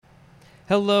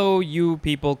Hello, you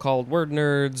people called word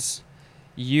nerds.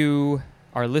 You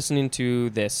are listening to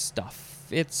this stuff.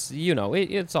 It's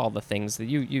all the things that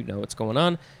you know what's going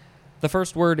on. The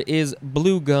first word is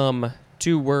blue gum.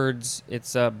 2 words.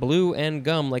 It's blue and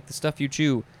gum, like the stuff you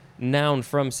chew. Noun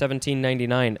from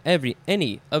 1799.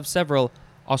 Any of several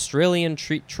Australian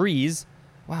trees.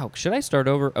 Wow, should I start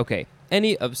over? Okay.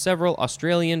 Any of several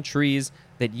Australian trees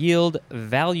that yield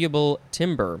valuable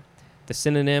timber.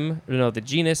 The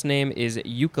genus name is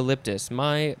eucalyptus.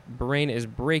 My brain is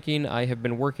breaking. I have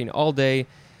been working all day,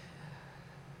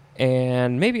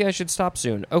 and maybe I should stop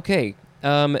soon. Okay,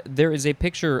 there is a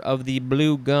picture of the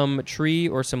blue gum tree,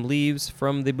 or some leaves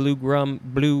from the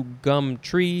blue gum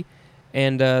tree,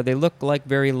 and they look like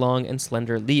very long and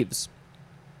slender leaves.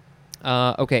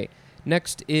 Okay,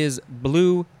 next is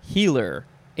blue heeler.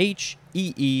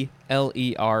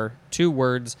 Heeler. 2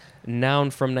 words. Noun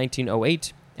from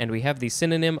 1908. And we have the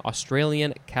synonym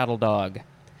Australian cattle dog.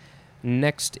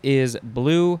 Next is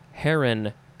blue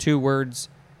heron. 2 words.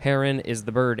 Heron is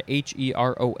the bird.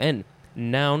 Heron.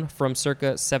 Noun from circa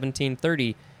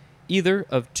 1730. Either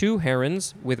of 2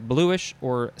 herons with bluish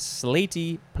or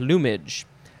slaty plumage,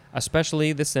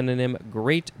 especially the synonym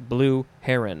great blue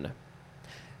heron.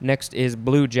 Next is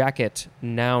blue jacket.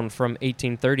 Noun from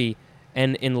 1830.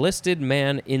 An enlisted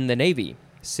man in the Navy.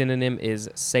 Synonym is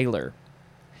sailor.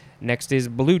 Next is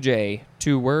blue jay.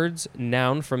 2 words.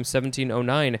 Noun from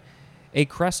 1709. A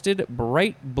crested,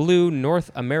 bright blue North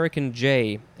American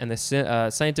jay, and the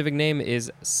scientific name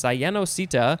is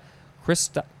Cyanocita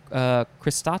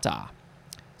cristata.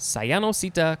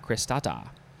 Cyanocita cristata.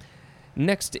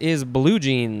 Next is blue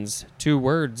jeans. 2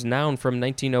 words. Noun from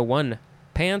 1901.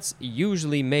 Pants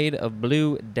usually made of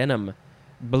blue denim.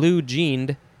 Blue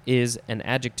jeaned is an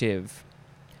adjective,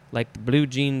 like the blue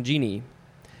jean genie.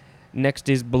 Next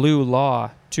is blue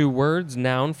law. 2 words.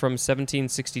 Noun from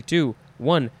 1762.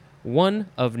 One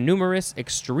of numerous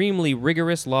extremely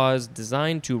rigorous laws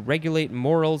designed to regulate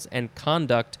morals and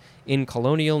conduct in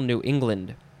colonial New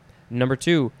England. Number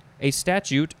 2, a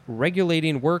statute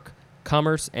regulating work,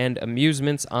 commerce, and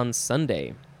amusements on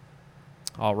Sunday.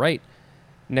 All right.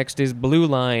 Next is blue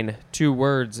line. 2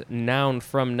 words. Noun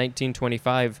from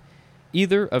 1925.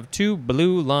 Either of 2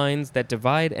 blue lines that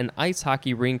divide an ice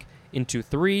hockey rink into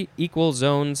 3 equal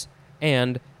zones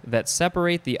and that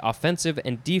separate the offensive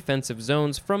and defensive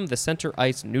zones from the center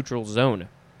ice neutral zone.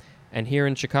 And here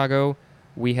in Chicago,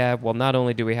 we have, well, not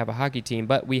only do we have a hockey team,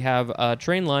 but we have a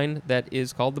train line that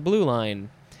is called the Blue Line.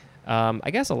 I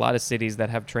guess a lot of cities that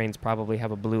have trains probably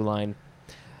have a blue line.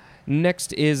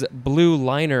 Next is blue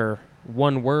liner.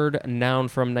 1 word. Noun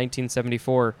from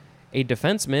 1974. A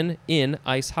defenseman in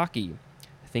ice hockey.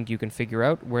 I think you can figure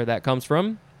out where that comes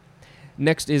from.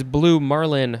 Next is blue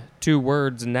marlin. 2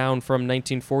 words. Noun from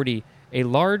 1940. A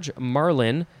large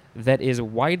marlin that is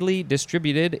widely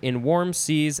distributed in warm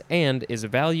seas and is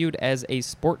valued as a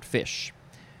sport fish.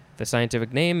 The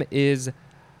scientific name is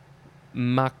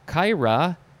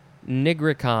Machaira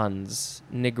nigricans.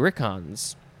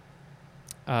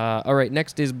 All right,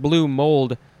 next is blue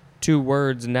mold. 2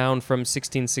 words. Noun from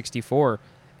 1664.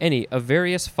 Any of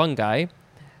various fungi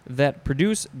that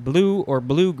produce blue or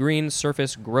blue-green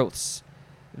surface growths.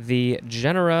 The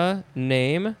genera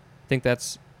name, I think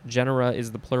that's genera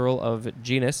is the plural of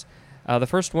genus. The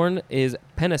first one is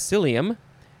Penicillium,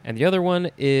 and the other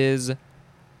one is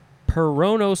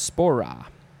Peronospora.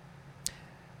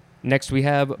 Next we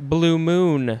have blue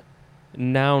moon,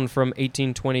 noun from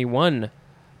 1821.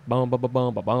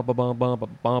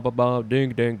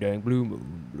 Ding, ding, ding,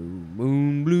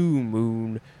 blue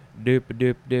moon. Dip,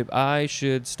 dip, dip. I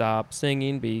should stop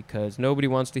singing because nobody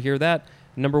wants to hear that.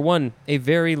 Number 1, a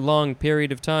very long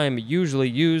period of time, usually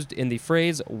used in the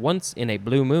phrase once in a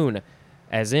blue moon,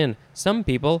 as in, some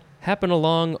people happen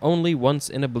along only once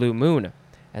in a blue moon.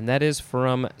 And that is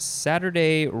from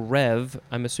Saturday Rev.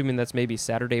 I'm assuming that's maybe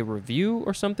Saturday Review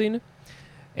or something.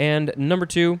 And number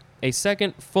 2, a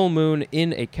second full moon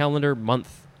in a calendar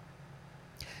month.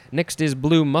 Next is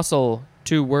blue mussel.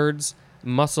 2 words.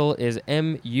 Mussel is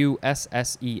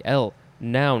Mussel.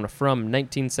 Noun from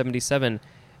 1977.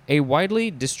 A widely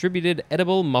distributed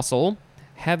edible mussel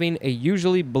having a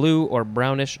usually blue or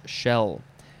brownish shell.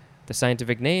 The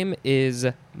scientific name is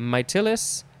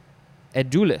Mytilus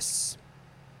edulis.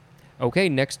 Okay,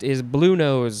 next is blue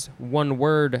nose. 1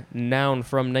 word. Noun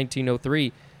from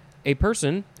 1903. A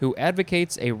person who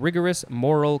advocates a rigorous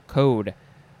moral code.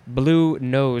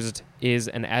 Blue-nosed is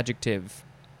an adjective.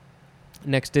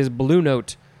 Next is blue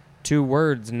note. 2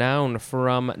 words. Noun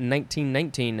from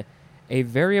 1919. A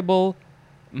variable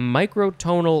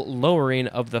microtonal lowering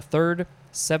of the 3rd,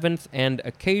 7th, and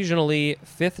occasionally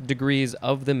 5th degrees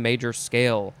of the major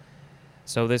scale.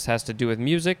 So this has to do with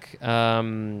music.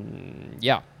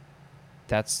 Yeah,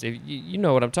 that's you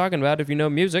know what I'm talking about if you know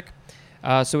music.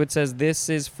 So it says this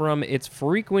is from its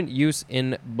frequent use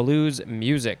in blues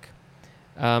music.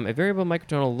 A variable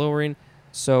microtonal lowering.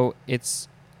 So I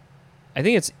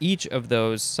think it's each of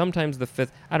those. Sometimes the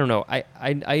fifth. I don't know.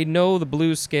 I know the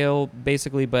blues scale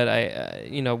basically, but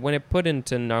when it put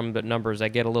into numbers, I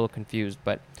get a little confused.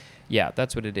 But yeah,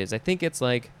 that's what it is. I think it's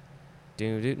like,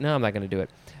 no, I'm not gonna do it.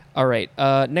 All right.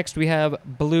 Next we have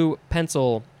blue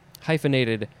pencil,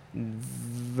 hyphenated,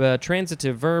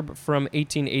 transitive verb from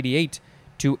 1888.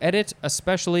 To edit,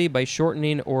 especially by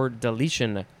shortening or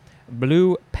deletion.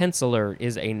 Blue penciler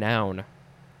is a noun.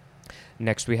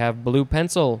 Next we have blue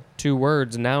pencil, 2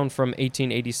 words, noun from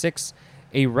 1886.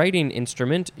 A writing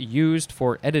instrument used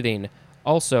for editing.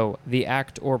 Also, the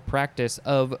act or practice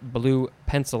of blue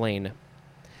penciling.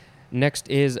 Next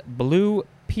is blue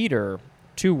Peter,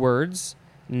 2 words,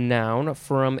 noun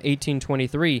from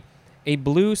 1823. A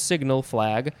blue signal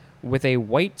flag with a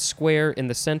white square in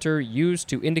the center used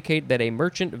to indicate that a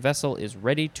merchant vessel is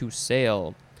ready to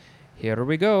sail. Here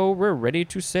we go, we're ready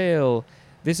to sail.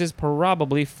 This is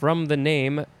probably from the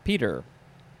name Peter.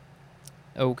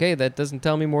 Okay, that doesn't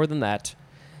tell me more than that.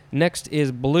 Next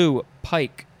is blue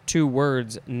pike, 2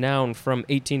 words, noun from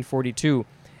 1842.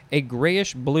 A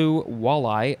grayish-blue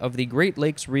walleye of the Great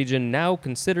Lakes region now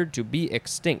considered to be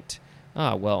extinct.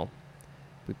 Ah, well,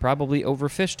 we probably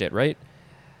overfished it, right?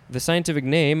 The scientific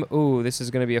name, this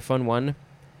is going to be a fun one.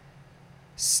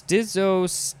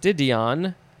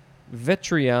 Stizostidion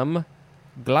vetrium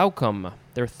glaucum.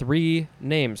 There are 3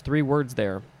 names, 3 words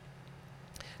there.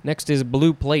 Next is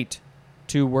blue plate,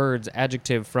 2 words,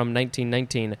 adjective from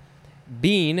 1919.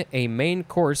 Being a main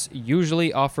course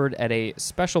usually offered at a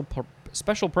special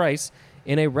price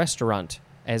in a restaurant,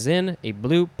 as in a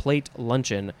blue plate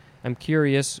luncheon. I'm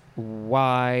curious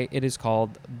why it is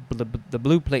called the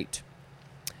blue plate.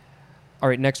 All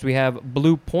right, next we have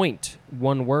blue point,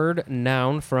 1 word,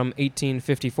 noun from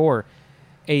 1854.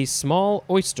 A small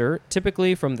oyster,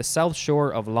 typically from the south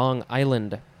shore of Long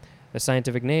Island. The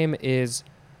scientific name is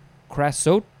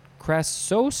Crassostrea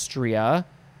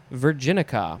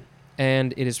virginica,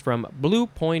 and it is from Blue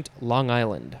Point, Long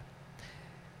Island.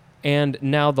 And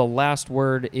now the last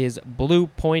word is blue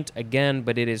point again,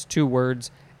 but it is 2 words,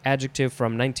 adjective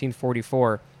from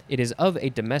 1944. It is of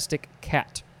a domestic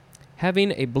cat,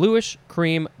 having a bluish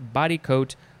cream body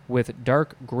coat with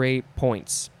dark gray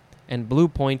points. And blue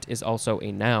point is also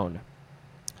a noun.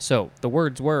 So the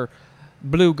words were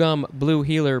blue gum, blue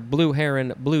heeler, blue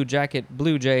heron, blue jacket,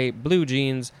 blue jay, blue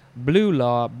jeans, blue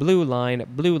law, blue line,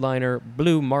 blue liner,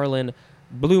 blue marlin,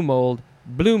 blue mold,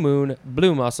 blue moon,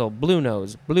 blue muscle, blue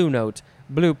nose, blue note,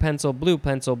 blue pencil, blue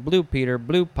Peter,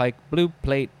 blue pike, blue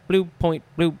plate, blue point,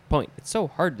 blue point. It's so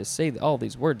hard to say all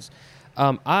these words.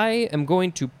 I am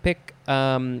going to pick,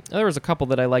 there was a couple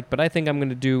that I liked, but I think I'm going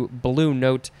to do blue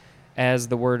note as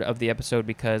the word of the episode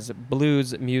because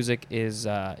blues music is,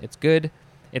 it's good.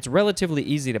 It's relatively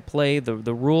easy to play.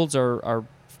 The rules are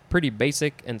pretty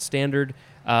basic and standard,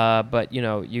 but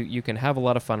you can have a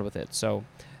lot of fun with it. So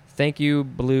thank you,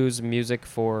 blues music,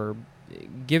 for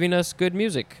giving us good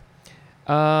music.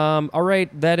 All right,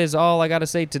 that is all I got to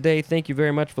say today. Thank you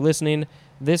very much for listening.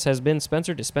 This has been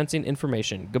Spencer dispensing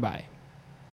information. Goodbye.